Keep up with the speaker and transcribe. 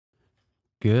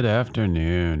Good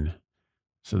afternoon.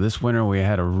 So this winter we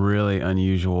had a really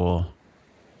unusual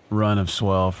run of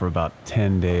swell for about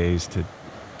 10 days to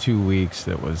 2 weeks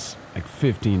that was like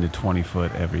 15 to 20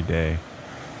 foot every day.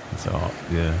 And so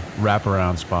the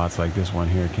wraparound spots like this one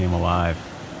here came alive.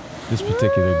 This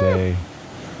particular day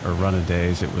or run of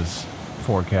days, it was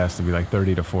forecast to be like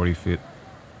 30 to 40 feet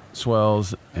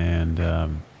swells. And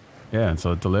yeah, and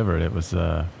so it delivered. It was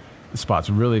the spot's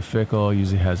really fickle,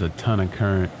 usually has a ton of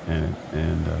current,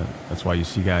 and that's why you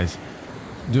see guys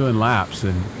doing laps.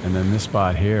 And then this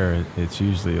spot here, it's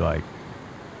usually like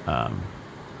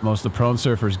most of the prone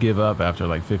surfers give up after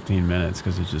like 15 minutes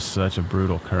because it's just such a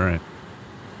brutal current.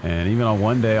 And even on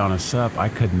one day on a sup, I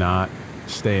could not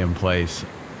stay in place.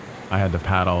 I had to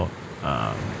paddle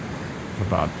for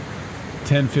about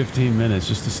 10-15 minutes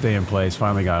just to stay in place.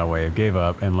 Finally got away, gave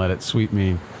up, and let it sweep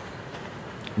me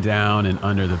down and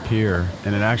under the pier.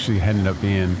 And it actually ended up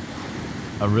being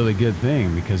a really good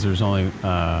thing because there's only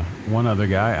one other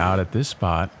guy out at this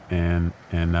spot, and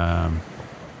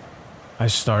I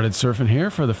started surfing here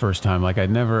for the first time. Like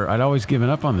I'd always given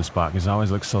up on the spot because it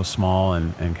always looked so small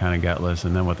and kind of gutless.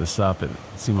 And then with the sup, it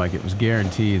seemed like it was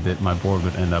guaranteed that my board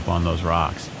would end up on those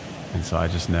rocks. And so I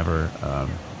just never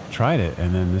tried it.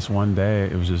 And then this one day,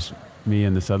 it was just me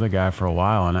and this other guy for a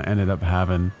while, and I ended up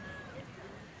having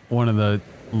one of the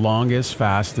longest,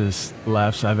 fastest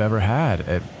lefts I've ever had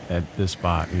at this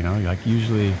spot. You know, like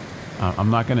usually, I'm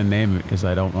not going to name it because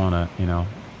I don't want to, you know,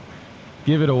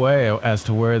 give it away as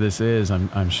to where this is.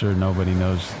 I'm sure nobody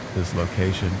knows this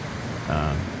location.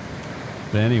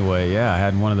 But anyway, yeah, I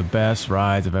had one of the best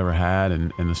rides I've ever had,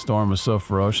 and the storm was so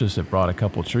ferocious it brought a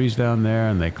couple trees down there,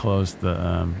 and they closed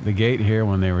the gate here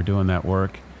when they were doing that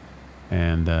work,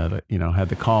 and you know, had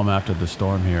the calm after the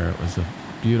storm here. It was a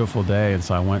beautiful day, and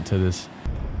so I went to this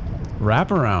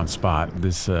wraparound spot,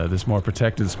 this more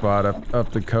protected spot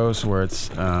up the coast where it's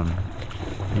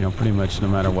you know, pretty much no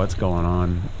matter what's going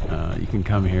on, you can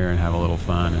come here and have a little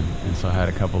fun. And so I had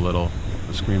a couple little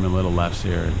screaming little lefts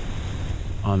here, and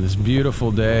on this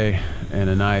beautiful day, and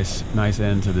a nice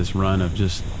end to this run of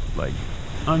just like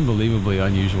unbelievably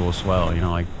unusual swell. You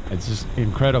know, like it's just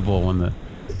incredible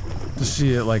to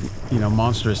see it, like, you know,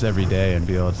 monstrous every day, and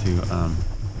be able to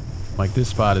like this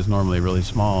spot is normally really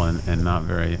small and not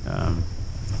very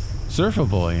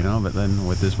surfable, you know, but then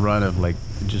with this run of like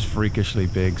just freakishly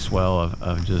big swell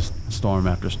of just storm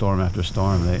after storm after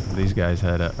storm, these guys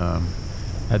had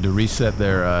to reset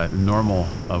their normal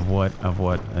of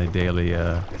what a daily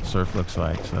surf looks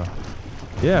like. So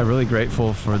yeah, really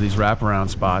grateful for these wraparound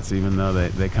spots, even though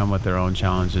they come with their own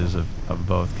challenges of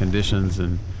both conditions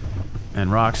and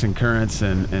rocks and currents,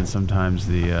 and sometimes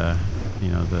the you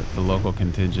know, the local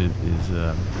contingent is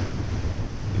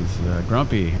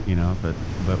grumpy, you know, but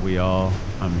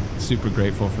I'm super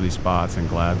grateful for these spots and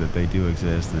glad that they do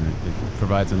exist, and it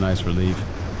provides a nice relief.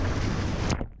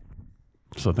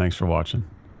 So thanks for watching.